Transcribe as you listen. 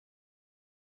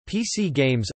PC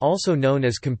games, also known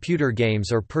as computer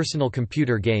games or personal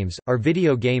computer games, are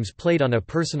video games played on a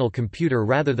personal computer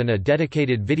rather than a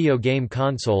dedicated video game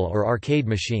console or arcade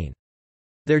machine.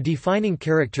 Their defining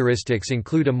characteristics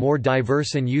include a more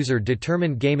diverse and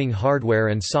user-determined gaming hardware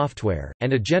and software,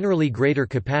 and a generally greater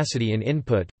capacity in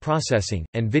input, processing,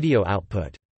 and video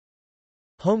output.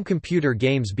 Home computer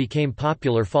games became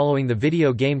popular following the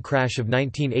video game crash of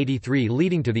 1983,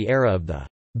 leading to the era of the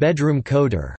bedroom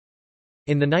coder.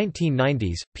 In the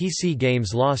 1990s, PC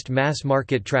games lost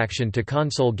mass-market traction to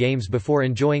console games before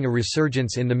enjoying a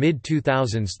resurgence in the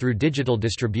mid-2000s through digital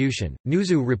distribution.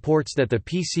 Newzoo reports that the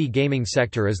PC gaming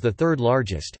sector is the third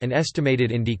largest and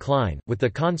estimated in decline, with the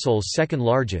consoles second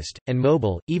largest, and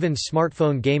mobile, even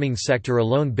smartphone gaming sector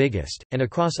alone biggest, and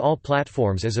across all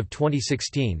platforms as of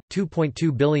 2016,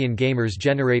 2.2 billion gamers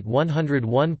generate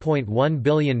 $101.1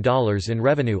 billion in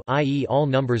revenue, i.e. all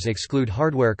numbers exclude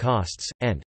hardware costs,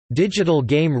 and digital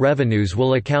game revenues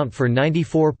will account for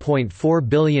 $94.4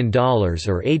 billion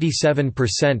or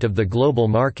 87% of the global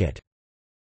market.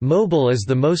 Mobile is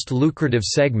the most lucrative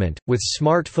segment, with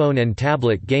smartphone and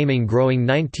tablet gaming growing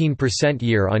 19%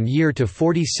 year-on-year to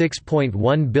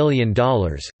 $46.1 billion,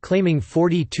 claiming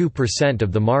 42%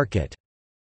 of the market.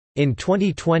 In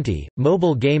 2020,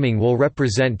 mobile gaming will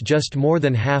represent just more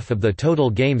than half of the total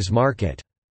games market.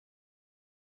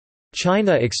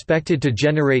 China expected to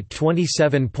generate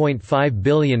 $27.5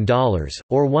 billion,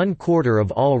 or 1/4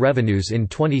 of all revenues in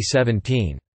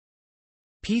 2017.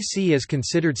 PC is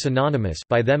considered synonymous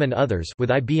by them and others with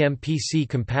IBM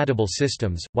PC-compatible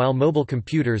systems, while mobile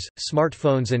computers,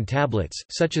 smartphones and tablets,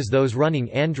 such as those running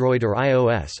Android or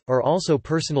iOS, are also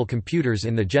personal computers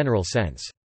in the general sense.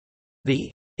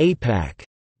 The APAC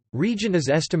region is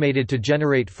estimated to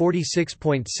generate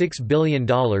 $46.6 billion in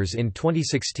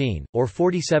 2016, or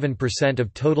 47%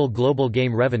 of total global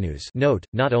game revenues. Note,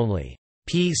 not only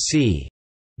PC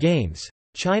games.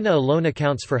 China alone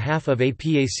accounts for half of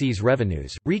APAC's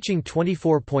revenues, reaching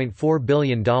 $24.4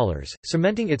 billion,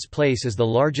 cementing its place as the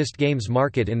largest games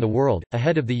market in the world,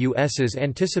 ahead of the US's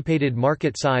anticipated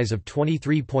market size of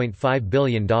 $23.5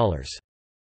 billion.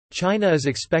 China is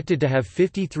expected to have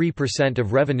 53%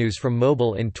 of revenues from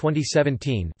mobile in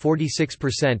 2017,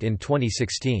 46% in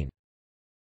 2016.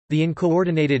 The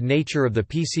uncoordinated nature of the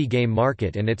PC game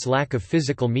market and its lack of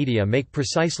physical media make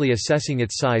precisely assessing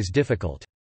its size difficult.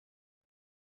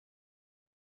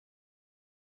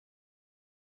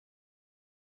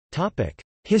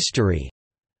 History.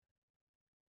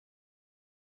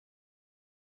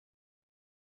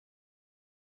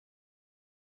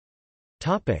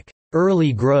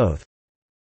 Early growth.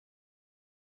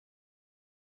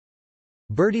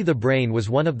 Bertie the Brain was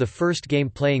one of the first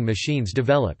game-playing machines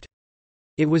developed.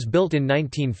 It was built in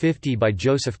 1950 by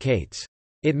Joseph Cates.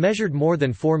 It measured more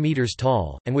than 4 meters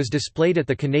tall, and was displayed at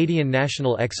the Canadian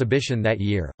National Exhibition that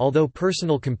year. Although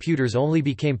personal computers only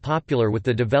became popular with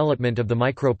the development of the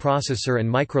microprocessor and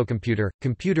microcomputer,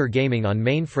 computer gaming on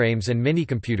mainframes and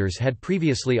minicomputers had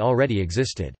previously already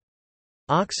existed.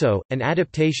 OXO, an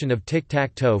adaptation of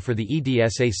tic-tac-toe for the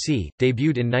EDSAC,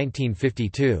 debuted in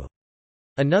 1952.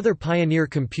 Another pioneer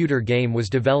computer game was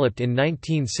developed in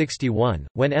 1961,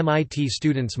 when MIT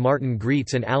students Martin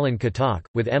Greets and Alan Katok,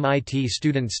 with MIT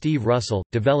student Steve Russell,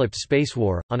 developed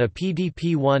Spacewar, on a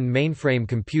PDP-1 mainframe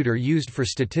computer used for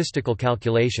statistical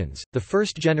calculations. The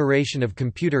first generation of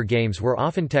computer games were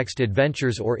often text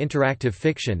adventures or interactive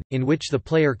fiction, in which the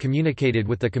player communicated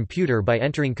with the computer by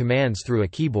entering commands through a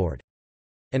keyboard.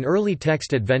 An early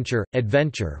text adventure,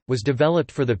 Adventure, was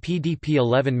developed for the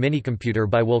PDP-11 minicomputer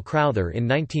by Will Crowther in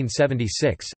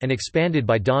 1976, and expanded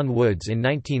by Don Woods in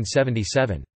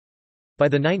 1977. By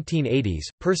the 1980s,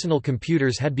 personal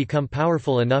computers had become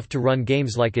powerful enough to run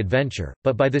games like Adventure,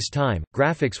 but by this time,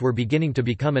 graphics were beginning to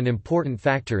become an important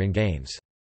factor in games.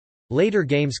 Later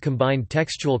games combined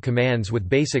textual commands with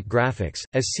basic graphics,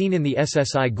 as seen in the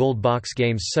SSI Gold Box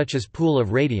games such as Pool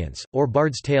of Radiance, or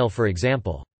Bard's Tale for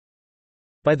example.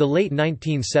 By the late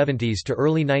 1970s to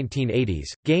early 1980s,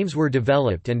 games were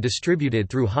developed and distributed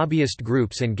through hobbyist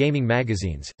groups and gaming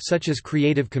magazines, such as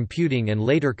Creative Computing and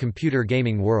later Computer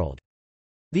Gaming World.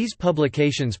 These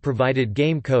publications provided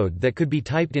game code that could be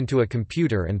typed into a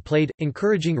computer and played,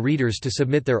 encouraging readers to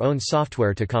submit their own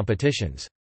software to competitions.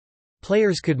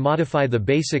 Players could modify the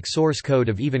basic source code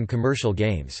of even commercial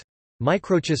games.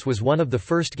 Microchess was one of the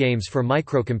first games for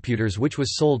microcomputers which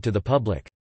was sold to the public.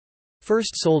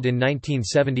 First sold in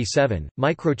 1977,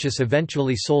 Microchess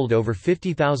eventually sold over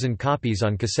 50,000 copies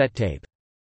on cassette tape.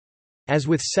 As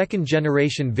with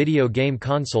second-generation video game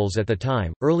consoles at the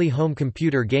time, early home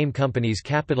computer game companies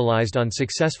capitalized on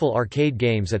successful arcade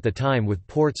games at the time with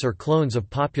ports or clones of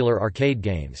popular arcade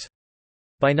games.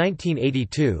 By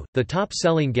 1982, the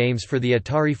top-selling games for the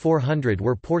Atari 400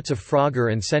 were ports of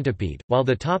Frogger and Centipede, while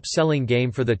the top-selling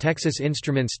game for the Texas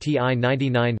Instruments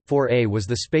TI-99 4A was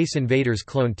the Space Invaders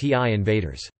clone TI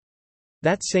Invaders.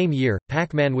 That same year,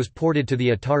 Pac-Man was ported to the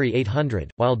Atari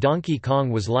 800, while Donkey Kong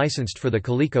was licensed for the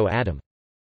Coleco Adam.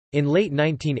 In late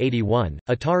 1981,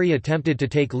 Atari attempted to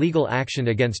take legal action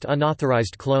against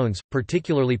unauthorized clones,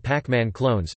 particularly Pac-Man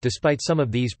clones, despite some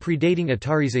of these predating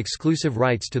Atari's exclusive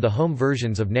rights to the home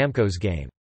versions of Namco's game.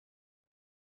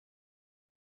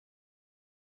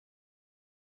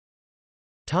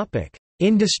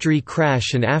 Industry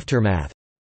crash and aftermath.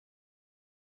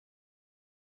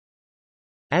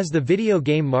 As the video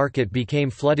game market became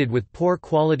flooded with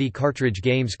poor-quality cartridge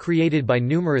games created by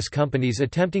numerous companies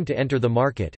attempting to enter the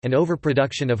market, and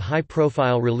overproduction of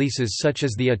high-profile releases such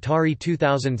as the Atari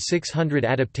 2600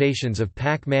 adaptations of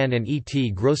Pac-Man and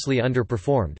E.T. grossly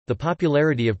underperformed, the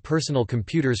popularity of personal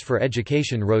computers for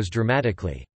education rose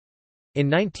dramatically. In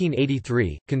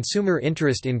 1983, consumer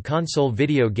interest in console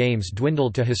video games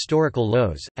dwindled to historical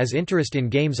lows, as interest in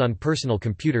games on personal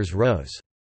computers rose.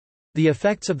 The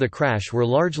effects of the crash were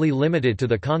largely limited to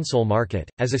the console market,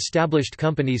 as established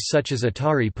companies such as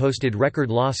Atari posted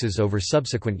record losses over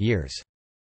subsequent years.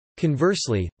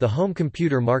 Conversely, the home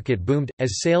computer market boomed,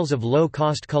 as sales of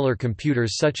low-cost color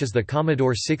computers such as the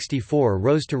Commodore 64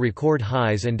 rose to record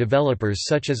highs and developers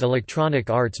such as Electronic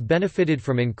Arts benefited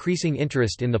from increasing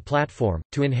interest in the platform.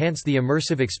 To enhance the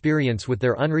immersive experience with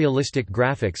their unrealistic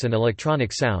graphics and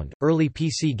electronic sound, early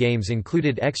PC games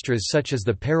included extras such as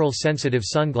the peril-sensitive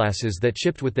sunglasses that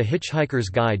shipped with the Hitchhiker's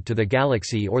Guide to the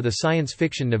Galaxy or the science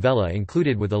fiction novella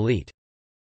included with Elite.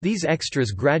 These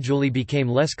extras gradually became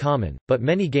less common, but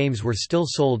many games were still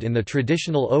sold in the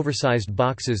traditional oversized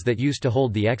boxes that used to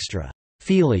hold the extra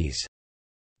feelies.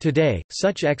 Today,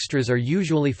 such extras are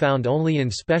usually found only in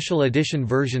special edition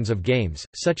versions of games,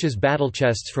 such as battle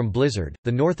chests from Blizzard.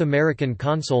 The North American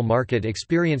console market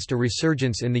experienced a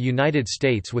resurgence in the United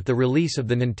States with the release of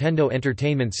the Nintendo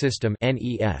Entertainment System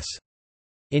 (NES).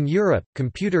 In Europe,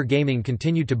 computer gaming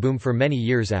continued to boom for many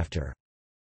years after.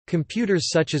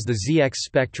 Computers such as the ZX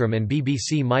Spectrum and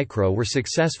BBC Micro were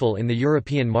successful in the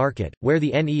European market, where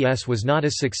the NES was not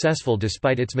as successful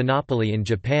despite its monopoly in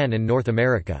Japan and North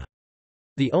America.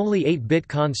 The only 8-bit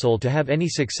console to have any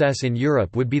success in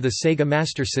Europe would be the Sega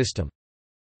Master System.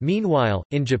 Meanwhile,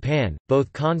 in Japan,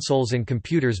 both consoles and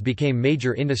computers became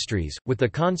major industries, with the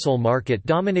console market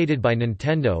dominated by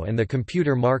Nintendo and the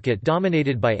computer market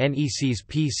dominated by NEC's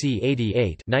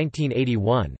PC-88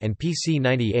 (1981) and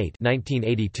PC-98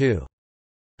 (1982).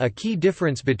 A key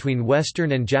difference between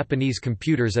Western and Japanese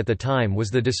computers at the time was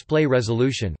the display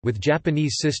resolution, with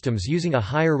Japanese systems using a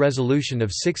higher resolution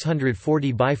of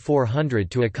 640 by 400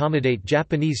 to accommodate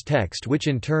Japanese text, which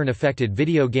in turn affected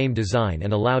video game design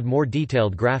and allowed more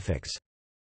detailed graphics.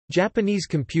 Japanese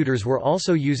computers were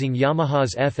also using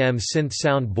Yamaha's FM synth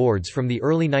sound boards from the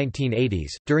early 1980s.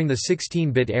 During the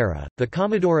 16-bit era, the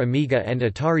Commodore Amiga and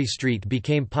Atari ST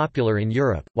became popular in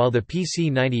Europe, while the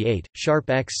PC-98, Sharp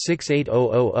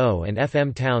X68000 and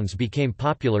FM Towns became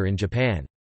popular in Japan.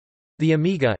 The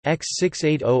Amiga,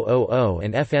 X68000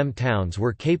 and FM Towns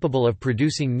were capable of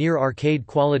producing near-arcade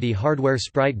quality hardware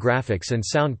sprite graphics and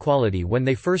sound quality when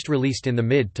they first released in the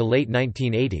mid to late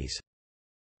 1980s.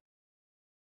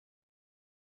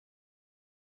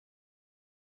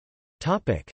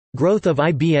 Growth of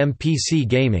IBM PC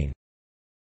gaming.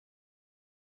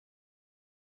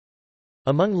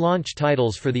 Among launch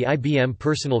titles for the IBM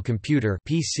Personal Computer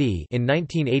 (PC) in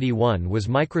 1981 was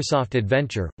Microsoft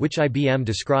Adventure, which IBM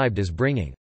described as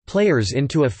bringing players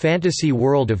into a fantasy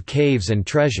world of caves and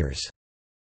treasures.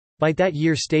 Byte that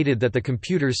year stated that the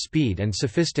computer's speed and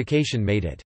sophistication made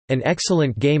it an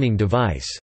excellent gaming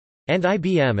device, and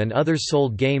IBM and others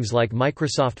sold games like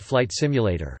Microsoft Flight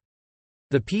Simulator.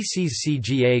 The PC's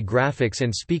CGA graphics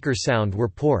and speaker sound were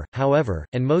poor, however,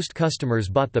 and most customers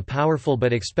bought the powerful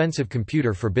but expensive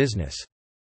computer for business.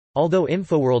 Although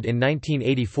InfoWorld in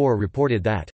 1984 reported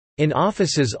that, "In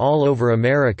offices all over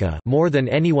America, more than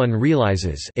anyone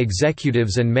realizes,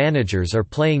 executives and managers are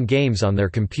playing games on their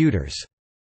computers."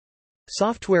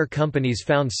 Software companies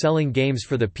found selling games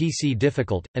for the PC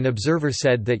difficult. An observer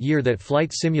said that year that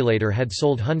Flight Simulator had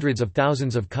sold hundreds of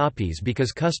thousands of copies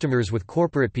because customers with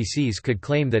corporate PCs could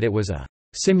claim that it was a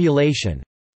simulation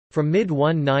from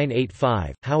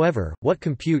mid-1985. However, what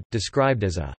Compute, described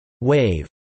as a wave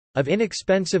Of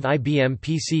inexpensive IBM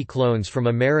PC clones from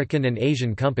American and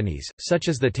Asian companies, such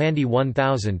as the Tandy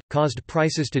 1000, caused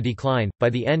prices to decline. By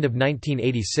the end of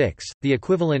 1986, the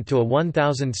equivalent to a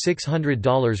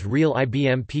 $1,600 real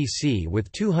IBM PC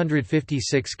with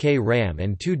 256K RAM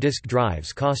and 2 disk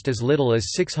drives cost as little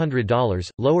as $600,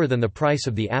 lower than the price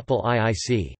of the Apple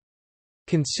IIC.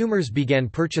 Consumers began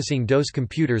purchasing DOS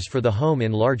computers for the home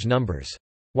in large numbers.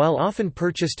 While often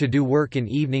purchased to do work in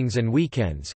evenings and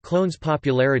weekends, clones'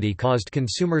 popularity caused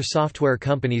consumer software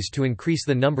companies to increase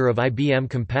the number of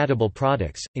IBM-compatible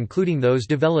products, including those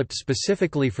developed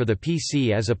specifically for the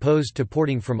PC as opposed to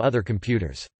porting from other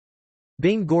computers.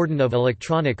 Bing Gordon of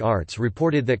Electronic Arts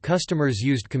reported that customers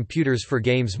used computers for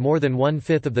games more than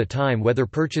one-fifth of the time, whether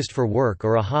purchased for work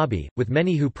or a hobby, with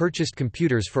many who purchased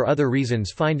computers for other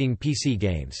reasons finding PC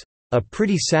games a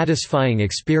pretty satisfying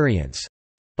experience.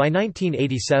 By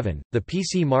 1987, the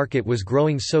PC market was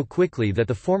growing so quickly that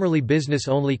the formerly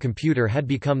business-only computer had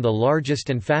become the largest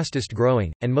and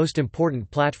fastest-growing, and most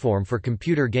important platform for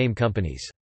computer game companies.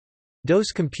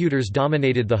 DOS computers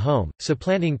dominated the home,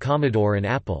 supplanting Commodore and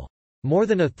Apple. More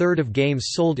than a third of games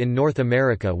sold in North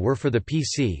America were for the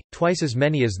PC, twice as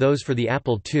many as those for the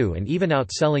Apple II and even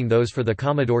outselling those for the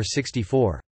Commodore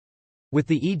 64. With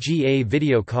the EGA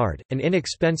video card, an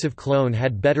inexpensive clone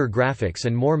had better graphics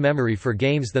and more memory for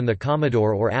games than the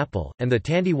Commodore or Apple, and the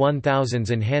Tandy 1000's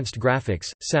enhanced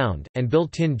graphics, sound, and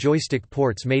built-in joystick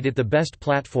ports made it the best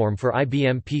platform for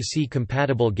IBM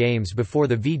PC-compatible games before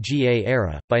the VGA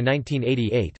era. By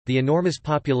 1988, the enormous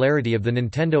popularity of the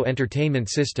Nintendo Entertainment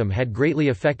System had greatly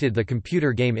affected the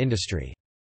computer game industry.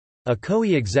 A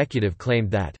Koei executive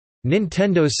claimed that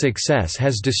Nintendo's success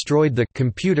has destroyed the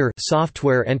computer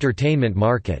software entertainment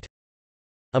market.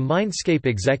 A Mindscape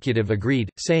executive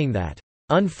agreed, saying that,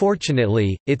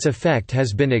 "Unfortunately, its effect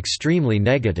has been extremely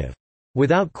negative.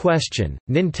 Without question,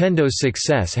 Nintendo's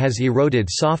success has eroded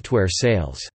software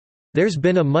sales. There's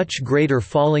been a much greater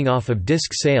falling off of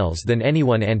disc sales than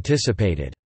anyone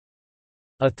anticipated."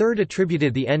 A third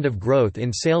attributed the end of growth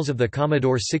in sales of the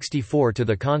Commodore 64 to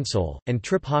the console, and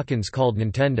Trip Hawkins called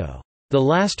Nintendo the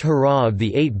last hurrah of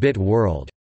the 8-bit world.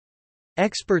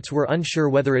 Experts were unsure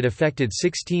whether it affected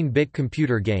 16-bit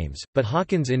computer games, but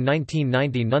Hawkins in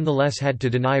 1990 nonetheless had to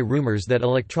deny rumors that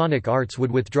Electronic Arts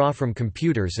would withdraw from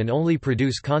computers and only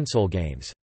produce console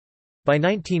games. By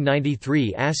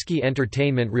 1993, ASCII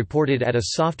Entertainment reported at a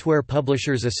Software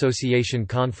Publishers Association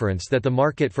conference that the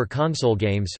market for console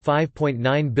games,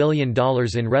 $5.9 billion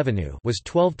in revenue, was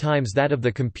 12 times that of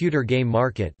the computer game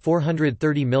market,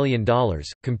 $430 million.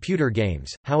 Computer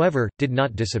games, however, did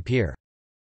not disappear.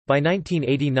 By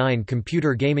 1989,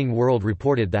 Computer Gaming World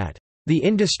reported that the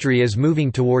industry is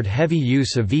moving toward heavy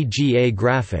use of VGA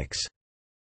graphics.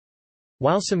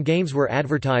 While some games were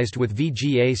advertised with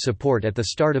VGA support at the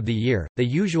start of the year, they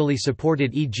usually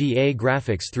supported EGA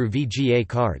graphics through VGA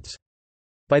cards.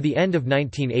 By the end of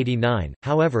 1989,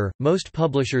 however, most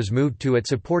publishers moved to it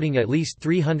supporting at least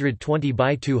 320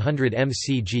 by 200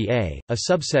 MCGA, a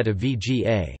subset of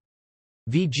VGA.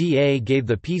 VGA gave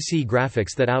the PC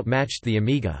graphics that outmatched the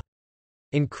Amiga.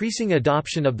 Increasing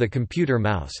adoption of the computer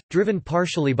mouse, driven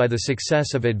partially by the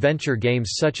success of adventure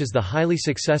games such as the highly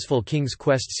successful King's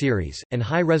Quest series, and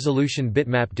high-resolution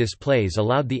bitmap displays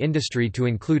allowed the industry to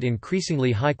include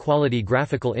increasingly high-quality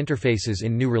graphical interfaces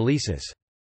in new releases.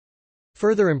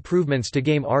 Further improvements to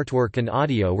game artwork and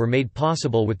audio were made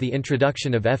possible with the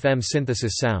introduction of FM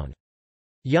synthesis sound.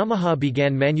 Yamaha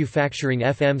began manufacturing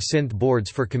FM synth boards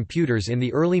for computers in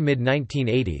the early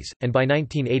mid-1980s, and by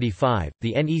 1985,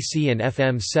 the NEC and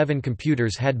FM7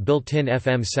 computers had built-in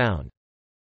FM sound.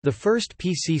 The first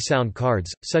PC sound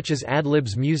cards, such as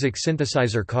Adlib's music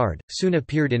synthesizer card, soon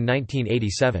appeared in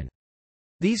 1987.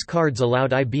 These cards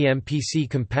allowed IBM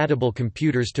PC-compatible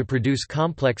computers to produce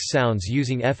complex sounds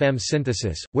using FM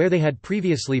synthesis, where they had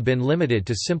previously been limited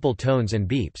to simple tones and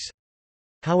beeps.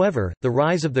 However, the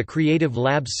rise of the Creative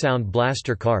Labs Sound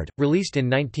Blaster card, released in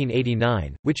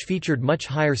 1989, which featured much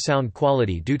higher sound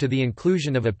quality due to the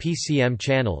inclusion of a PCM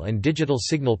channel and digital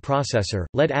signal processor,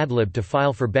 led Adlib to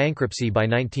file for bankruptcy by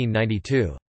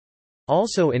 1992.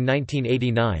 Also in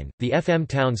 1989, the FM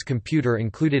Towns computer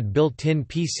included built-in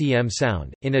PCM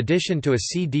sound, in addition to a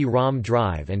CD-ROM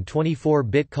drive and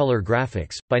 24-bit color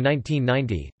graphics. By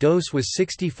 1990, DOS was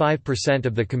 65%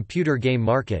 of the computer game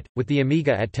market, with the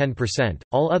Amiga at 10%.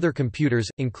 All other computers,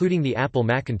 including the Apple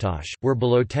Macintosh, were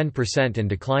below 10% and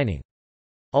declining.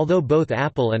 Although both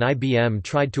Apple and IBM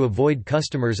tried to avoid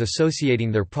customers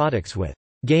associating their products with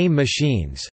game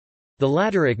machines, the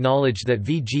latter acknowledged that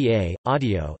VGA,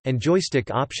 audio, and joystick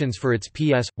options for its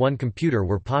PS1 computer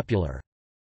were popular.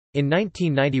 In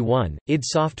 1991, id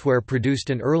Software produced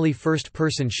an early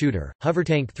first-person shooter,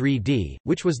 Hovertank 3D,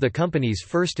 which was the company's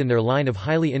first in their line of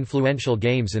highly influential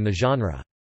games in the genre.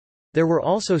 There were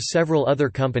also several other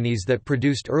companies that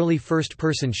produced early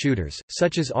first-person shooters,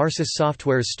 such as Arsis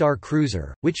Software's Star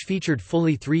Cruiser, which featured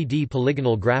fully 3D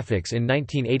polygonal graphics in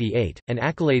 1988, and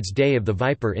Accolade's Day of the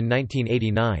Viper in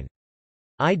 1989.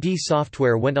 id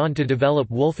Software went on to develop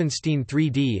Wolfenstein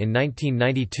 3D in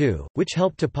 1992, which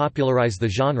helped to popularize the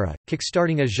genre,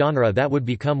 kickstarting a genre that would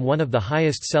become one of the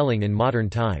highest-selling in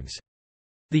modern times.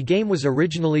 The game was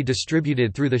originally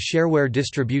distributed through the shareware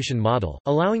distribution model,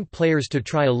 allowing players to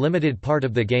try a limited part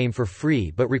of the game for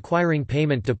free but requiring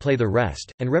payment to play the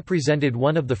rest, and represented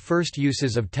one of the first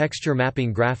uses of texture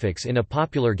mapping graphics in a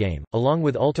popular game, along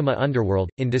with Ultima Underworld.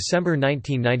 In December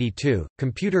 1992,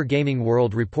 Computer Gaming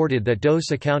World reported that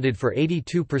DOS accounted for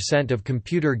 82% of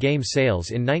computer game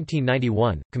sales in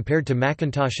 1991, compared to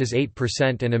Macintosh's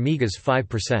 8% and Amiga's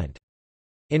 5%.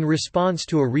 In response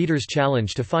to a reader's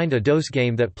challenge to find a DOS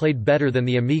game that played better than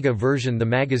the Amiga version, the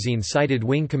magazine cited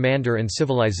Wing Commander and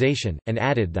Civilization, and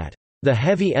added that, "The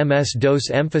heavy MS-DOS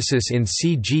emphasis in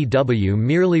CGW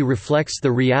merely reflects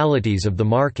the realities of the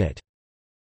market."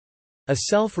 A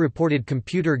self-reported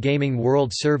Computer Gaming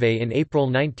World survey in April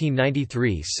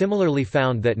 1993 similarly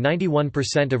found that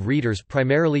 91% of readers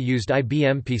primarily used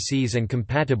IBM PCs and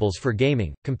compatibles for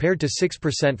gaming, compared to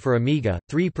 6% for Amiga,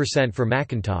 3% for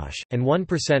Macintosh, and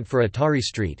 1% for Atari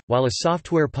ST, while a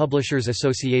Software Publishers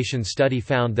Association study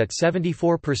found that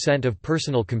 74% of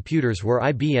personal computers were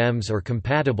IBM's or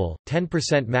compatible,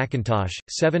 10% Macintosh,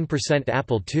 7%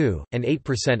 Apple II, and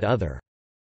 8% other.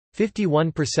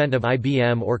 51% of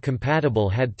IBM or compatible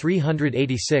had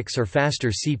 386 or faster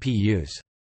CPUs.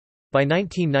 By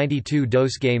 1992,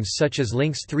 DOS games such as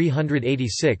Lynx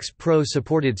 386 Pro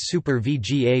supported Super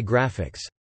VGA graphics.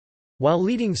 While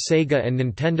leading Sega and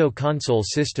Nintendo console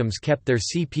systems kept their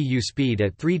CPU speed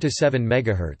at 3 to 7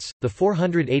 MHz, the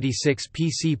 486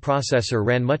 PC processor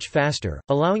ran much faster,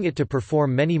 allowing it to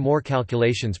perform many more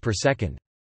calculations per second.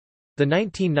 The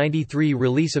 1993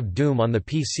 release of Doom on the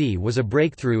PC was a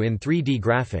breakthrough in 3D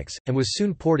graphics, and was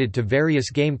soon ported to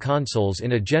various game consoles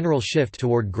in a general shift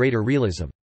toward greater realism.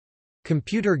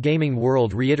 Computer Gaming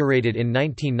World reiterated in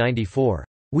 1994,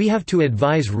 "We have to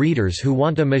advise readers who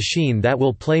want a machine that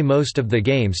will play most of the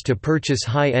games to purchase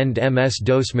high-end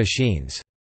MS-DOS machines."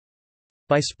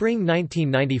 By spring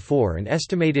 1994, an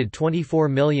estimated 24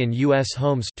 million U.S.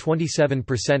 homes,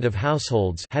 27% of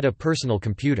households, had a personal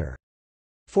computer.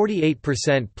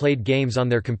 48% played games on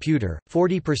their computer,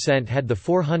 40% had the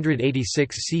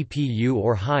 486 CPU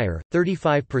or higher,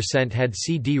 35% had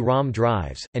CD-ROM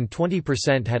drives, and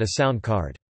 20% had a sound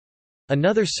card.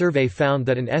 Another survey found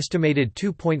that an estimated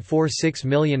 2.46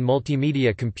 million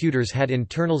multimedia computers had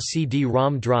internal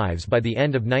CD-ROM drives by the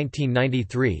end of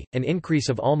 1993, an increase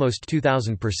of almost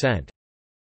 2,000%.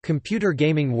 Computer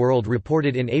Gaming World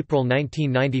reported in April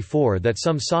 1994 that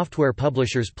some software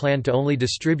publishers planned to only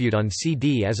distribute on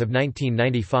CD as of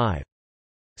 1995.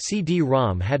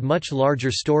 CD-ROM had much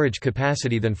larger storage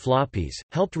capacity than floppies,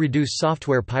 helped reduce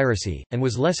software piracy, and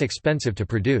was less expensive to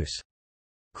produce.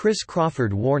 Chris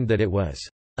Crawford warned that it was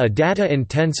a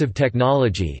data-intensive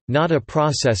technology, not a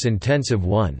process-intensive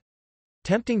one,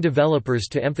 tempting developers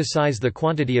to emphasize the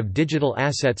quantity of digital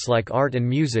assets like art and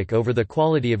music over the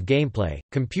quality of gameplay.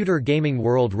 Computer Gaming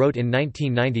World wrote in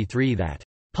 1993 that,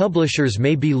 "Publishers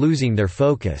may be losing their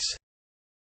focus."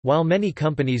 While many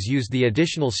companies used the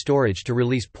additional storage to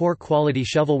release poor-quality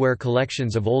shovelware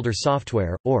collections of older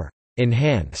software, or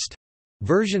enhanced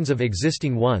versions of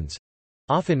existing ones,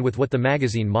 often with what the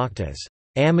magazine mocked as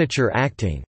amateur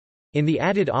acting in the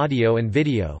added audio and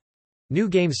video. New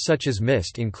games such as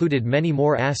Myst included many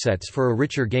more assets for a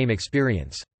richer game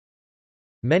experience.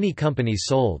 Many companies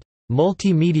sold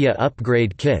multimedia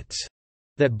upgrade kits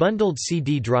that bundled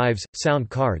CD drives, sound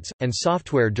cards, and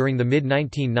software during the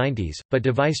mid-1990s, but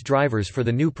device drivers for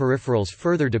the new peripherals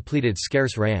further depleted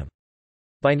scarce RAM.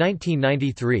 By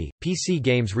 1993, PC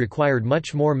games required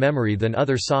much more memory than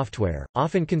other software,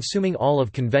 often consuming all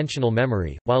of conventional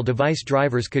memory, while device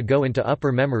drivers could go into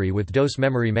upper memory with DOS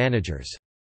memory managers.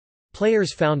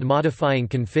 Players found modifying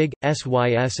config,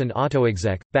 sys and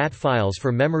autoexec, bat files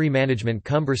for memory management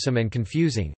cumbersome and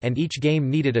confusing, and each game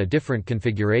needed a different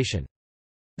configuration.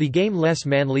 The game Less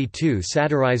Manly 2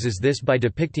 satirizes this by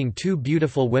depicting two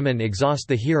beautiful women exhaust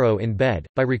the hero in bed,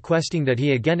 by requesting that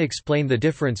he again explain the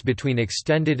difference between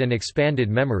extended and expanded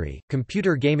memory.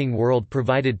 Computer Gaming World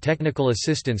provided technical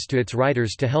assistance to its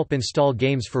writers to help install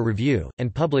games for review,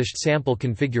 and published sample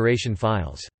configuration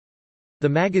files. The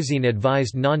magazine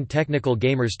advised non-technical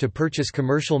gamers to purchase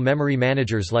commercial memory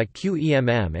managers like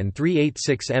QEMM and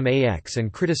 386MAX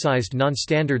and criticized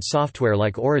non-standard software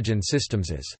like Origin Systems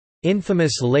as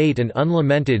infamous late and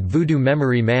unlamented voodoo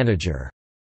memory manager,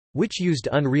 which used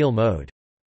Unreal Mode.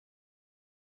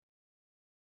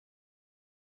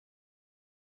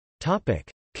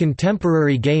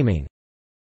 Contemporary gaming.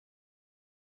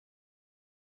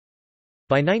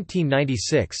 By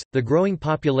 1996, the growing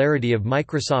popularity of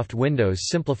Microsoft Windows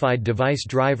simplified device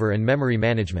driver and memory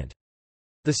management.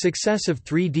 The success of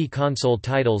 3D console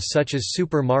titles such as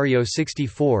Super Mario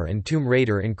 64 and Tomb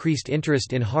Raider increased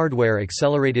interest in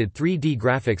hardware-accelerated 3D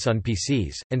graphics on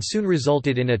PCs, and soon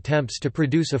resulted in attempts to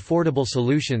produce affordable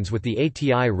solutions with the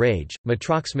ATI Rage,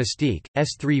 Matrox Mystique,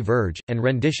 S3 Verge, and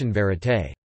Rendition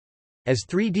Verité. As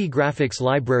 3D graphics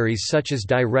libraries such as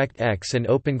DirectX and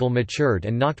OpenGL matured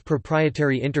and knocked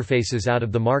proprietary interfaces out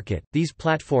of the market, these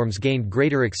platforms gained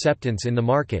greater acceptance in the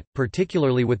market,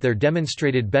 particularly with their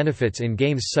demonstrated benefits in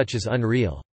games such as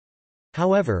Unreal.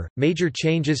 However, major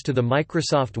changes to the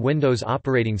Microsoft Windows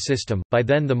operating system, by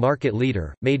then the market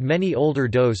leader, made many older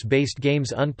DOS-based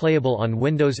games unplayable on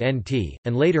Windows NT,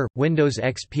 and later, Windows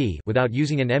XP without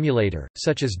using an emulator,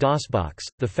 such as DOSBox.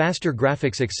 The faster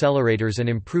graphics accelerators and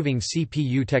improving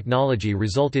CPU technology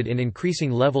resulted in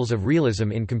increasing levels of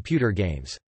realism in computer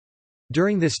games.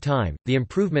 During this time, the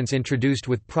improvements introduced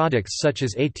with products such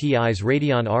as ATI's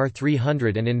Radeon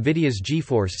R300 and NVIDIA's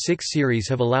GeForce 6 series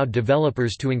have allowed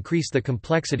developers to increase the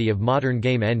complexity of modern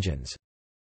game engines.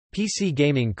 PC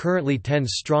gaming currently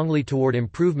tends strongly toward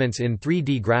improvements in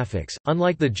 3D graphics.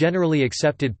 Unlike the generally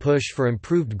accepted push for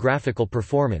improved graphical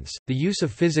performance, the use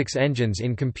of physics engines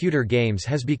in computer games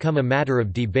has become a matter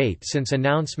of debate since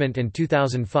announcement and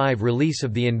 2005 release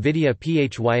of the NVIDIA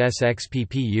PHYSX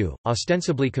PPU,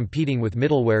 ostensibly competing with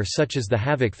middleware such as the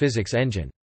Havok physics engine.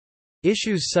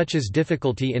 Issues such as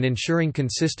difficulty in ensuring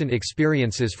consistent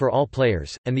experiences for all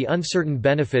players, and the uncertain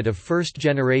benefit of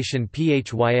first-generation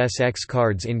PHYSX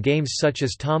cards in games such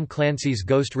as Tom Clancy's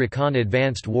Ghost Recon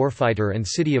Advanced Warfighter and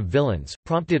City of Villains,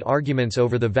 prompted arguments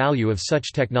over the value of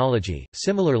such technology.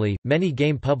 Similarly, many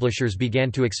game publishers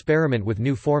began to experiment with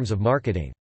new forms of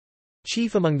marketing.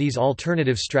 Chief among these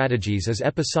alternative strategies is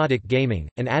episodic gaming,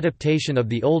 an adaptation of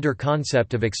the older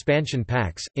concept of expansion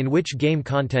packs, in which game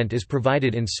content is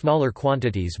provided in smaller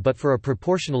quantities but for a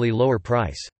proportionally lower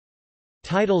price.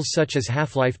 Titles such as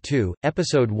Half-Life 2,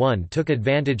 Episode 1 took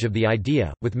advantage of the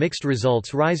idea, with mixed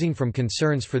results rising from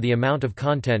concerns for the amount of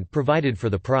content provided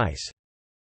for the price.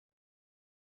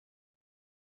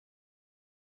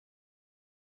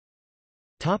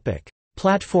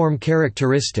 Platform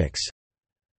characteristics.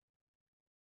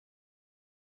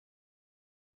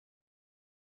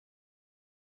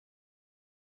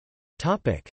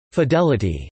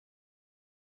 Fidelity.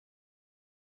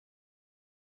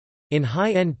 In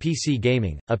high-end PC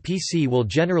gaming, a PC will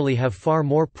generally have far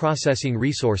more processing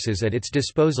resources at its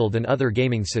disposal than other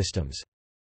gaming systems.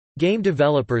 Game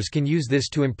developers can use this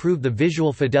to improve the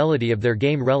visual fidelity of their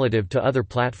game relative to other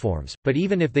platforms, but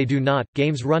even if they do not,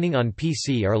 games running on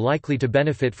PC are likely to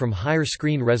benefit from higher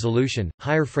screen resolution,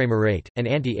 higher framerate, and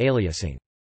anti-aliasing.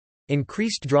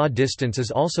 Increased draw distance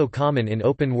is also common in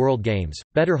open-world games.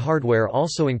 Better hardware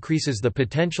also increases the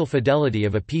potential fidelity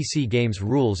of a PC game's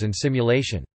rules and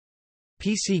simulation.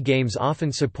 PC games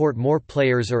often support more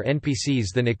players or NPCs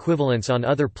than equivalents on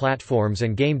other platforms,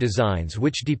 and game designs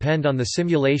which depend on the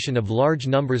simulation of large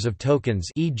numbers of tokens,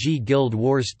 e.g. Guild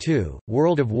Wars 2,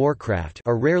 World of Warcraft,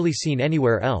 are rarely seen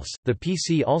anywhere else. The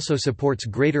PC also supports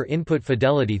greater input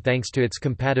fidelity thanks to its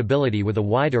compatibility with a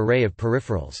wide array of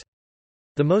peripherals.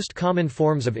 The most common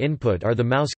forms of input are the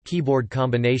mouse-keyboard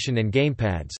combination and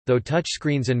gamepads, though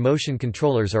touchscreens and motion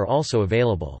controllers are also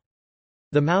available.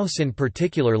 The mouse in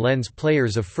particular lends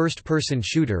players of first-person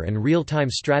shooter and real-time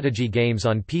strategy games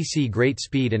on PC great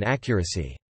speed and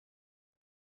accuracy.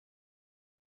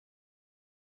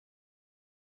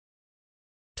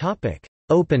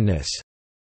 Openness.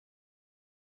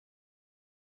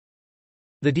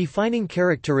 The defining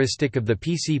characteristic of the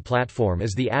PC platform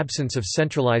is the absence of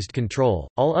centralized control.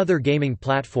 All other gaming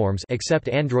platforms except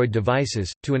Android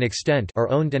devices, to an extent, are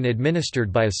owned and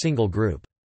administered by a single group.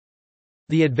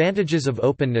 The advantages of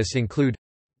openness include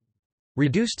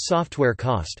reduced software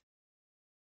cost,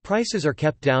 prices are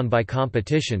kept down by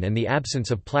competition, and the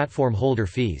absence of platform holder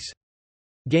fees.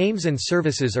 Games and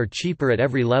services are cheaper at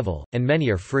every level, and many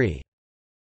are free.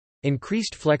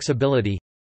 Increased flexibility.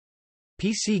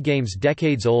 PC games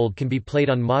decades old can be played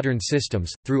on modern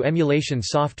systems, through emulation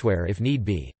software if need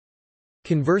be.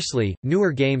 Conversely,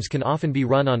 newer games can often be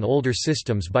run on older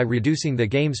systems by reducing the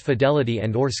game's fidelity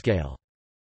and/or scale.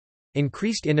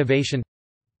 Increased innovation.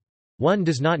 One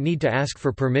does not need to ask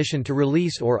for permission to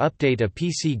release or update a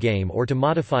PC game or to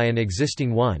modify an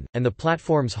existing one, and the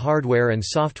platform's hardware and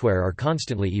software are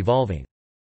constantly evolving.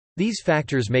 These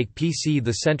factors make PC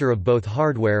the center of both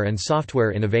hardware and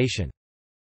software innovation.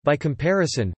 By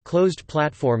comparison, closed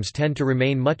platforms tend to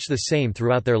remain much the same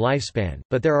throughout their lifespan,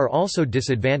 but there are also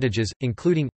disadvantages,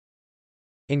 including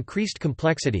increased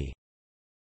complexity.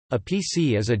 A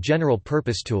PC is a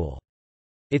general-purpose tool.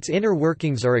 Its inner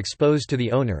workings are exposed to the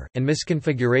owner, and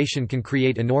misconfiguration can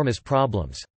create enormous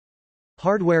problems.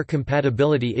 Hardware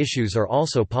compatibility issues are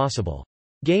also possible.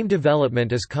 Game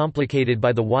development is complicated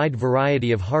by the wide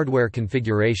variety of hardware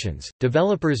configurations.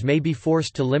 Developers may be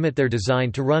forced to limit their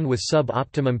design to run with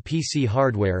sub-optimum PC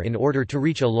hardware in order to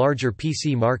reach a larger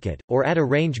PC market, or add a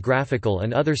range graphical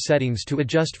and other settings to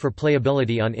adjust for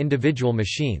playability on individual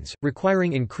machines,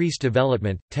 requiring increased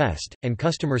development, test, and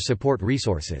customer support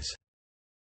resources.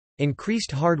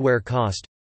 Increased hardware cost.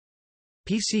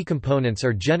 PC components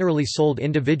are generally sold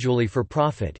individually for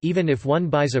profit even if one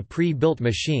buys a pre-built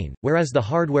machine, whereas the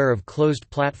hardware of closed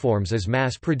platforms is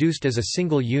mass-produced as a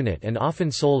single unit and often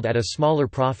sold at a smaller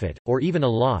profit, or even a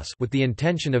loss, with the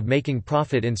intention of making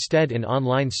profit instead in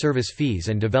online service fees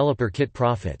and developer kit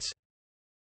profits.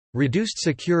 Reduced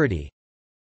security.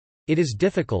 It is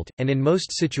difficult, and in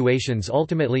most situations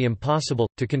ultimately impossible,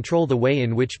 to control the way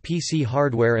in which PC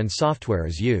hardware and software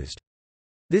is used.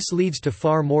 This leads to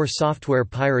far more software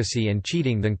piracy and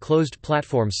cheating than closed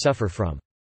platforms suffer from.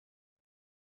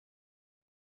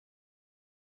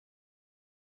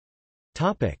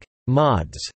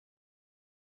 Mods.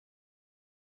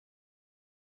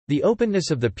 The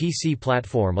openness of the PC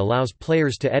platform allows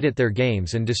players to edit their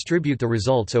games and distribute the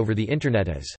results over the Internet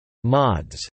as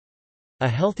mods. A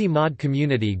healthy mod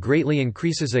community greatly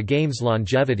increases a game's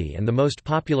longevity, and the most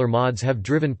popular mods have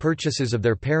driven purchases of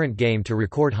their parent game to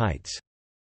record heights.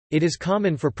 It is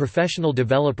common for professional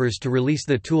developers to release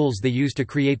the tools they use to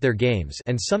create their games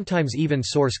and sometimes even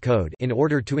source code in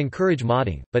order to encourage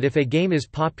modding, but if a game is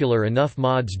popular enough,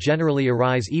 mods generally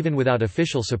arise even without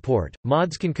official support.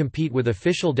 Mods can compete with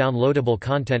official downloadable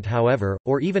content however,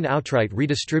 or even outright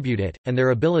redistribute it, and their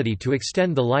ability to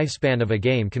extend the lifespan of a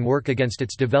game can work against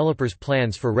its developers'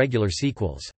 plans for regular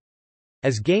sequels.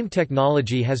 As game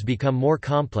technology has become more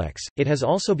complex, it has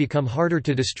also become harder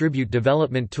to distribute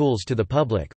development tools to the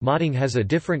public. Modding has a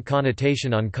different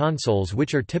connotation on consoles,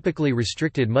 which are typically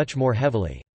restricted much more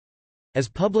heavily. As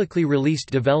publicly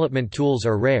released development tools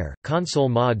are rare, console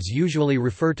mods usually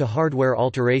refer to hardware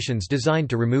alterations designed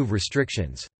to remove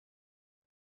restrictions.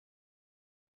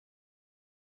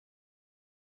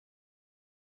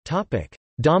 Topic: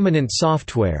 Dominant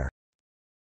software.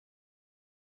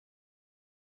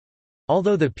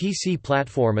 Although the PC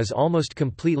platform is almost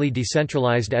completely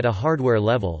decentralized at a hardware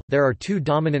level, there are two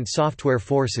dominant software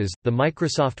forces, the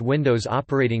Microsoft Windows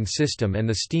operating system and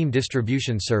the Steam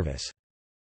distribution service.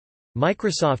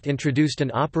 Microsoft introduced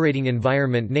an operating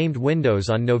environment named Windows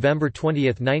on November 20,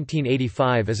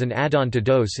 1985 as an add-on to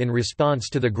DOS in response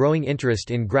to the growing interest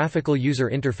in graphical user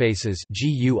interfaces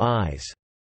 (GUIs).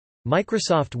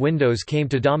 Microsoft Windows came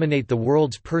to dominate the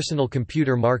world's personal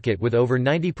computer market with over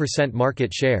 90%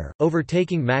 market share,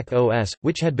 overtaking Mac OS,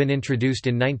 which had been introduced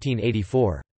in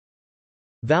 1984.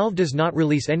 Valve does not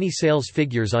release any sales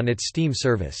figures on its Steam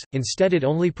service, instead it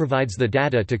only provides the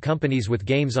data to companies with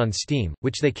games on Steam,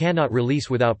 which they cannot release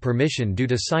without permission due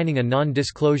to signing a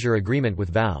non-disclosure agreement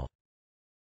with Valve.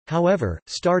 However,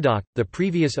 Stardock, the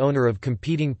previous owner of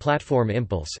competing platform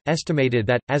Impulse, estimated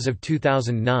that, as of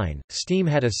 2009, Steam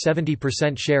had a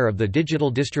 70% share of the digital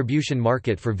distribution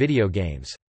market for video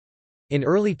games. In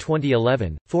early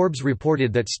 2011, Forbes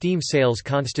reported that Steam sales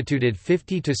constituted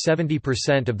 50 to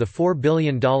 70% of the $4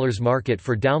 billion market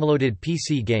for downloaded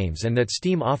PC games and that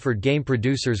Steam offered game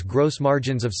producers gross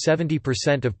margins of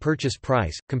 70% of purchase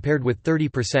price, compared with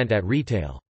 30% at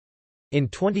retail. In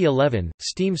 2011,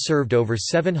 Steam served over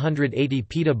 780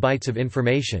 petabytes of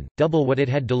information, double what it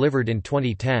had delivered in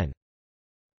 2010.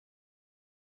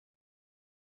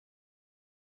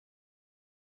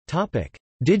 Topic: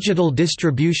 Digital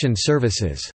distribution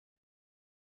services.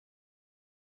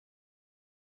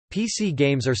 PC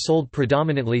games are sold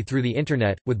predominantly through the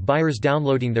Internet, with buyers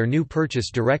downloading their new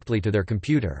purchase directly to their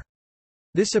computer.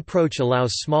 This approach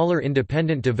allows smaller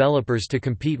independent developers to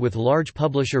compete with large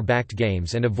publisher-backed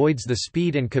games and avoids the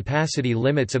speed and capacity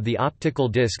limits of the optical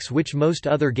discs which most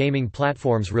other gaming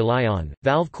platforms rely on.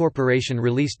 Valve Corporation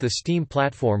released the Steam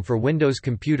platform for Windows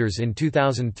computers in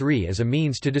 2003 as a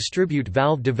means to distribute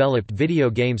Valve-developed video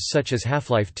games such as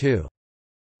Half-Life 2.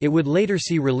 It would later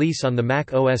see release on the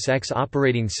Mac OS X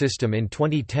operating system in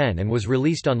 2010 and was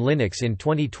released on Linux in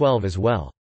 2012 as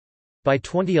well. By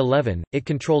 2011, it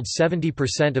controlled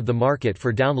 70% of the market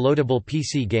for downloadable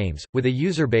PC games, with a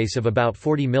user base of about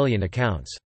 40 million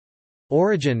accounts.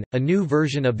 Origin, a new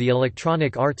version of the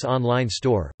Electronic Arts Online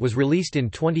Store, was released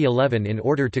in 2011 in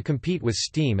order to compete with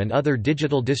Steam and other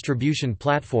digital distribution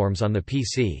platforms on the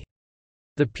PC.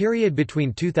 The period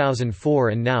between 2004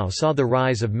 and now saw the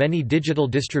rise of many digital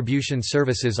distribution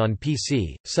services on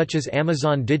PC, such as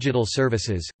Amazon Digital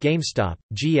Services, GameStop,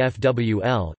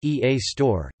 GFWL, EA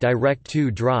Store,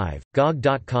 Direct2Drive,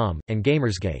 GOG.com, and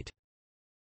Gamersgate.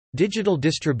 Digital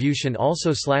distribution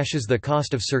also slashes the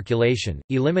cost of circulation,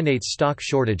 eliminates stock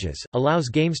shortages, allows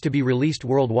games to be released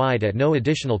worldwide at no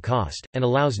additional cost, and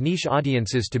allows niche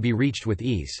audiences to be reached with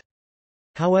ease.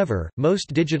 However,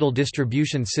 most digital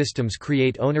distribution systems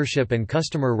create ownership and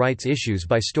customer rights issues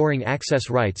by storing access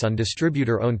rights on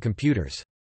distributor-owned computers.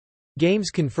 Games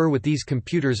confer with these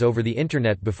computers over the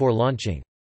Internet before launching.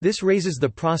 This raises the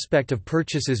prospect of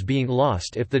purchases being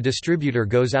lost if the distributor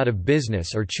goes out of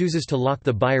business or chooses to lock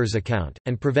the buyer's account,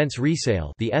 and prevents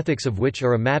resale, the ethics of which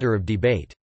are a matter of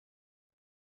debate.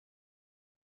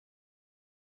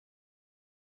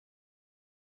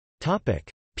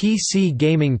 PC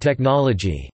gaming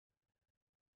technology.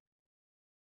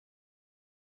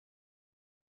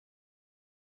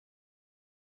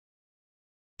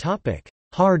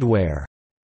 Hardware.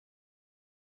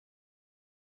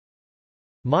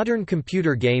 Modern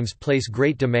computer games place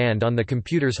great demand on the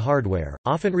computer's hardware,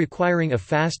 often requiring a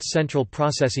fast central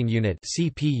processing unit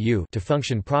 (CPU) to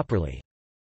function properly.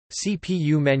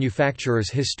 CPU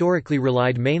manufacturers historically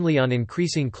relied mainly on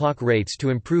increasing clock rates to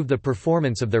improve the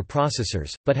performance of their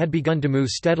processors, but had begun to move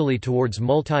steadily towards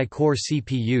multi-core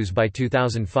CPUs by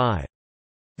 2005.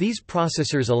 These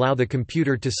processors allow the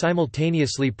computer to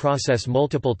simultaneously process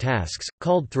multiple tasks,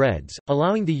 called threads,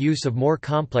 allowing the use of more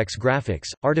complex graphics,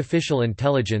 artificial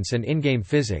intelligence and in-game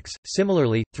physics.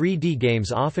 Similarly, 3D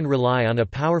games often rely on a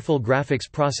powerful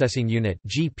graphics processing unit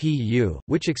 (GPU),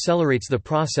 which accelerates the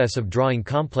process of drawing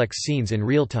complex scenes in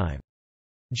real time.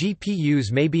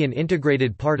 GPUs may be an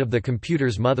integrated part of the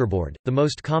computer's motherboard, the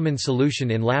most common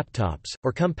solution in laptops,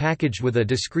 or come packaged with a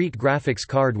discrete graphics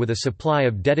card with a supply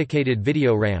of dedicated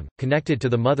video RAM, connected to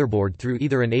the motherboard through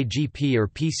either an AGP or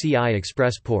PCI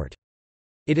Express port.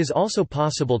 It is also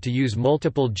possible to use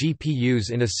multiple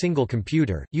GPUs in a single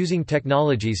computer, using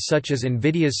technologies such as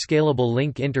NVIDIA's Scalable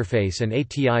Link Interface and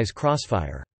ATI's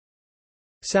Crossfire.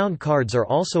 Sound cards are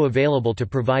also available to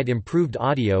provide improved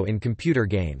audio in computer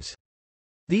games.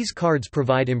 These cards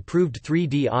provide improved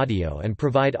 3D audio and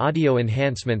provide audio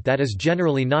enhancement that is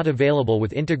generally not available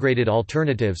with integrated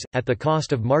alternatives, at the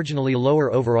cost of marginally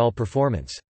lower overall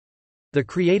performance. The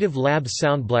Creative Labs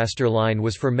Sound Blaster line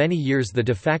was for many years the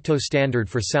de facto standard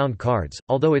for sound cards,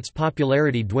 although its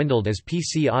popularity dwindled as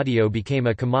PC audio became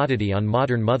a commodity on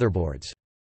modern motherboards.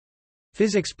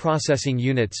 Physics processing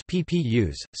units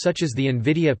 (PPUs), such as the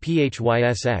NVIDIA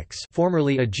PHYSX,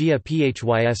 formerly AGEA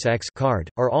PHYSX card,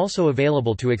 are also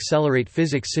available to accelerate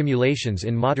physics simulations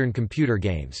in modern computer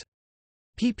games.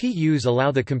 PPUs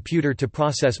allow the computer to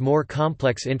process more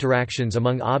complex interactions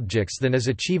among objects than is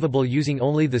achievable using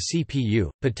only the CPU,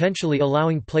 potentially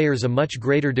allowing players a much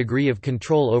greater degree of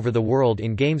control over the world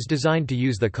in games designed to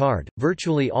use the card.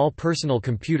 Virtually all personal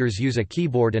computers use a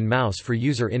keyboard and mouse for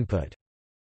user input.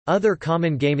 Other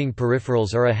common gaming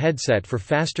peripherals are a headset for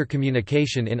faster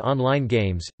communication in online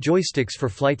games, joysticks for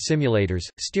flight simulators,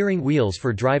 steering wheels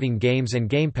for driving games and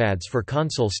gamepads for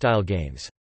console-style games.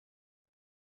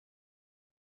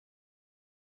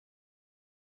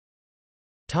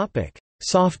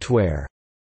 Software.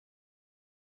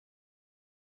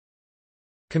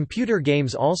 Computer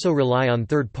games also rely on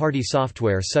third-party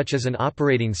software such as an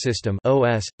operating system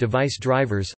 (OS), device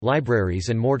drivers, libraries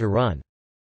and more to run.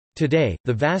 Today,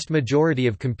 the vast majority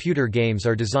of computer games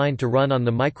are designed to run on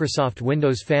the Microsoft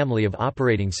Windows family of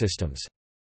operating systems.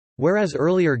 Whereas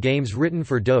earlier games written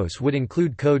for DOS would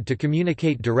include code to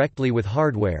communicate directly with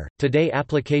hardware, today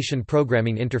application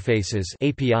programming interfaces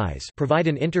 (APIs) provide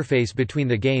an interface between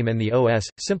the game and the OS,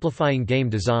 simplifying game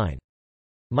design.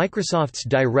 Microsoft's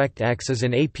DirectX is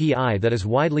an API that is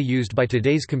widely used by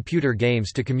today's computer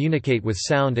games to communicate with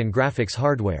sound and graphics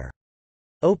hardware.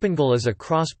 OpenGL is a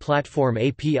cross-platform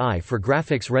API for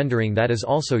graphics rendering that is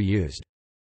also used.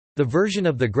 The version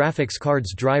of the graphics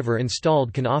card's driver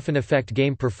installed can often affect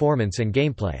game performance and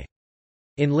gameplay.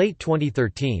 In late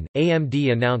 2013,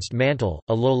 AMD announced Mantle,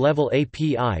 a low-level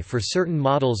API for certain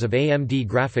models of AMD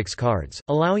graphics cards,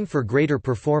 allowing for greater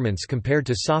performance compared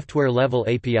to software-level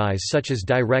APIs such as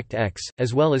DirectX,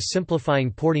 as well as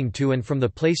simplifying porting to and from the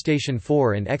PlayStation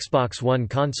 4 and Xbox One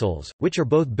consoles, which are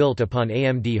both built upon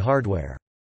AMD hardware.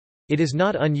 It is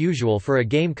not unusual for a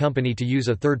game company to use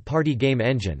a third-party game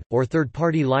engine, or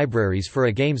third-party libraries for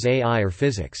a game's AI or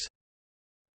physics.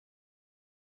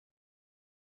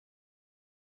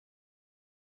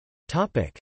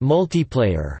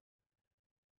 Multiplayer.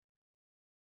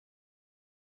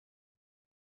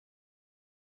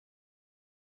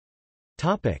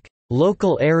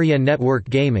 Local area network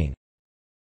gaming.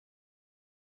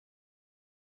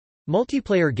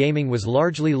 Multiplayer gaming was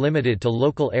largely limited to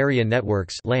local area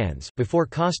networks (LANs) before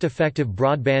cost-effective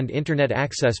broadband internet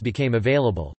access became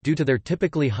available, due to their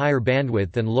typically higher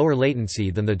bandwidth and lower latency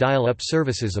than the dial-up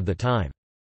services of the time.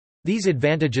 These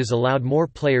advantages allowed more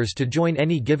players to join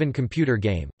any given computer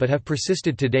game, but have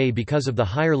persisted today because of the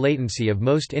higher latency of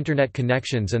most internet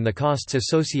connections and the costs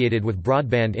associated with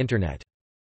broadband internet.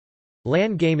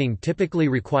 LAN gaming typically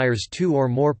requires 2 or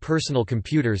more personal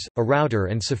computers, a router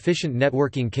and sufficient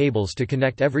networking cables to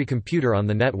connect every computer on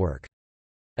the network.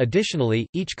 Additionally,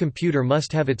 each computer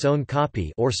must have its own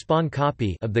copy or spawn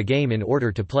copy of the game in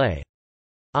order to play.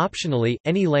 Optionally,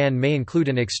 any LAN may include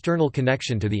an external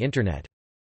connection to the Internet.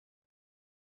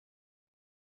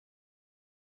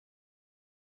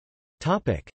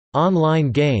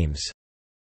 Online games.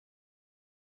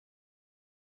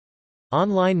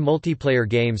 Online multiplayer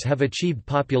games have achieved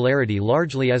popularity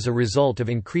largely as a result of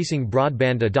increasing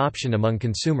broadband adoption among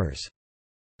consumers.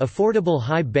 Affordable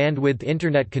high-bandwidth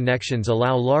Internet connections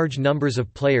allow large numbers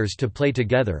of players to play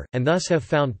together, and thus have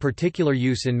found particular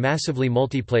use in massively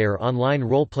multiplayer online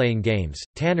role-playing games,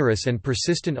 tenuous and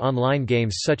persistent online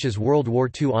games such as World War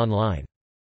II Online.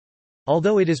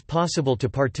 Although it is possible to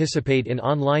participate in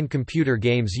online computer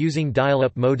games using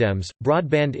dial-up modems,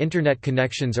 broadband Internet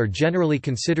connections are generally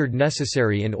considered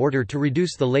necessary in order to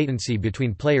reduce the latency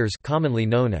between players, commonly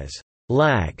known as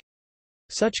lag.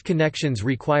 Such connections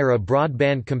require a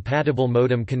broadband-compatible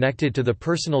modem connected to the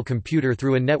personal computer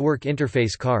through a network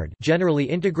interface card, generally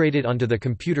integrated onto the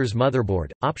computer's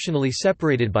motherboard, optionally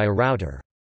separated by a router.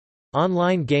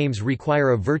 Online games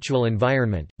require a virtual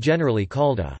environment, generally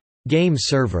called a game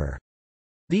server.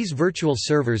 These virtual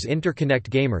servers interconnect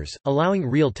gamers, allowing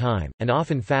real-time, and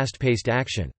often fast-paced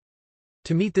action.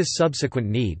 To meet this subsequent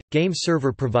need, game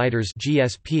server providers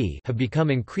 (GSP) have become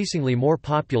increasingly more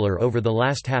popular over the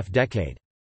last half-decade.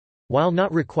 While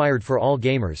not required for all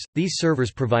gamers, these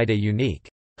servers provide a unique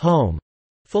home,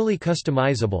 fully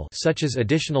customizable, such as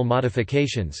additional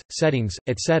modifications, settings,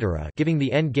 etc., giving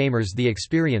the end gamers the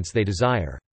experience they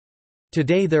desire.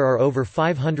 Today there are over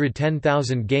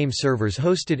 510,000 game servers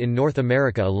hosted in North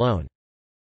America alone.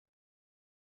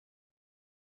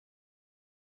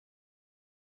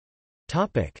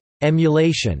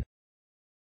 Emulation.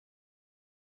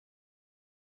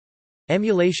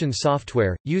 Emulation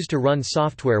software, used to run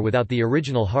software without the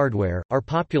original hardware, are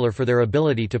popular for their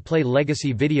ability to play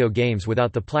legacy video games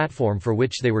without the platform for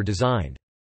which they were designed.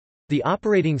 The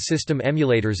operating system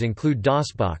emulators include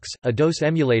DOSBox, a DOS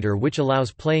emulator which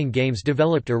allows playing games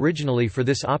developed originally for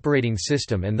this operating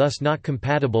system and thus not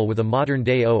compatible with a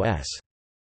modern-day OS.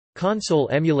 Console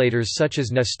emulators such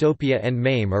as Nestopia and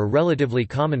MAME are relatively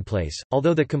commonplace,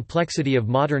 although the complexity of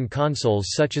modern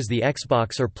consoles such as the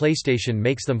Xbox or PlayStation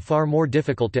makes them far more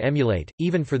difficult to emulate,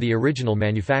 even for the original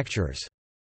manufacturers.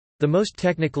 The most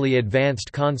technically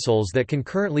advanced consoles that can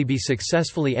currently be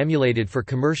successfully emulated for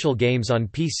commercial games on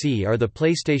PC are the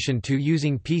PlayStation 2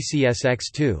 using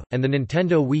PCSX2, and the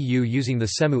Nintendo Wii U using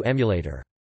the Cemu emulator.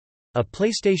 A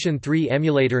PlayStation 3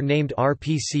 emulator named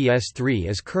RPCS3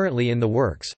 is currently in the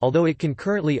works, although it can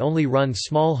currently only run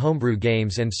small homebrew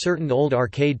games and certain old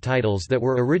arcade titles that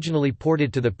were originally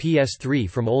ported to the PS3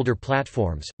 from older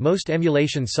platforms. Most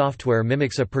emulation software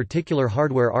mimics a particular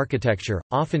hardware architecture,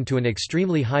 often to an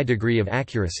extremely high degree of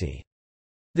accuracy.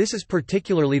 This is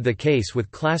particularly the case with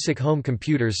classic home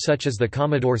computers such as the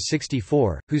Commodore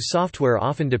 64, whose software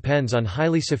often depends on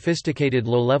highly sophisticated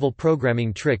low-level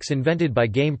programming tricks invented by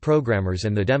game programmers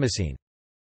and the demoscene.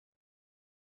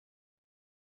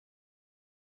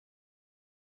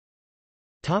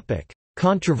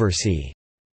 Controversy.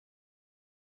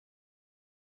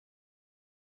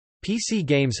 PC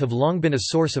games have long been a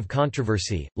source of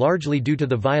controversy, largely due to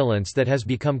the violence that has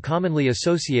become commonly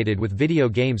associated with video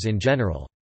games in general.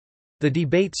 The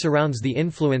debate surrounds the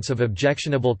influence of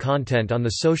objectionable content on the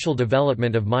social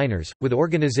development of minors, with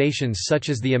organizations such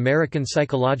as the American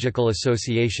Psychological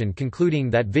Association concluding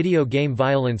that video game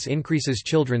violence increases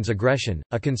children's aggression,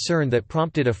 a concern that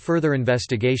prompted a further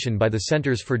investigation by the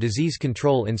Centers for Disease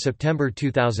Control in September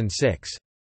 2006.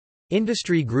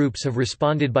 Industry groups have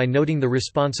responded by noting the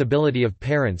responsibility of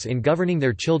parents in governing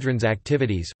their children's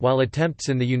activities. While attempts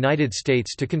in the United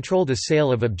States to control the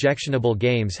sale of objectionable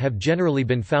games have generally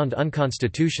been found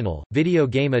unconstitutional, video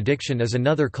game addiction is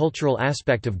another cultural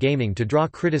aspect of gaming to draw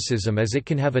criticism as it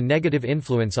can have a negative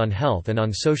influence on health and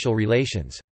on social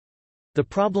relations. The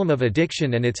problem of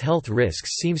addiction and its health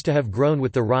risks seems to have grown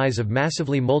with the rise of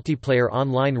massively multiplayer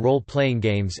online role-playing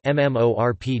games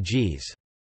 (MMORPGs).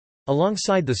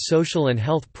 Alongside the social and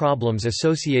health problems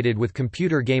associated with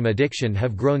computer game addiction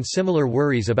have grown similar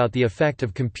worries about the effect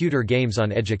of computer games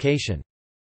on education.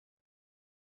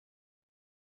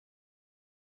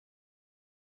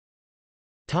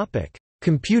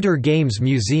 Computer games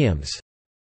museums.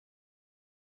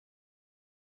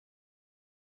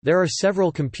 There are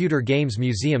several computer games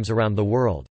museums around the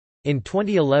world. In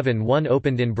 2011 one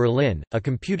opened in Berlin, a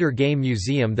computer game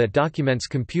museum that documents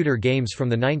computer games from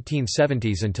the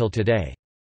 1970s until today.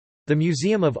 The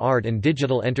Museum of Art and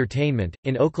Digital Entertainment,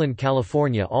 in Oakland,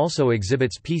 California also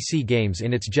exhibits PC games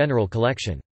in its general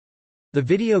collection. The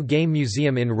Video Game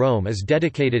Museum in Rome is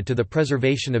dedicated to the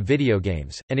preservation of video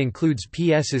games, and includes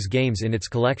PS's games in its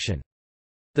collection.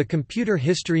 The Computer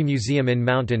History Museum in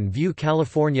Mountain View,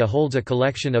 California holds a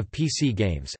collection of PC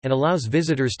games, and allows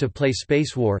visitors to play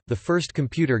Space War, the first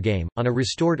computer game, on a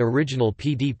restored original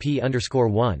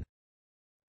PDP-1.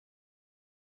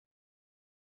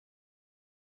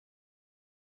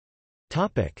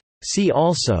 See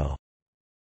also: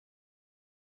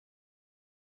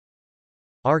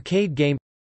 Arcade game,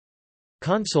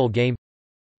 Console game,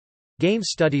 Game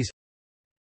studies,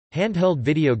 Handheld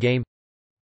video game,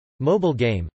 Mobile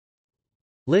game,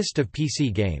 List of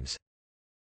PC games.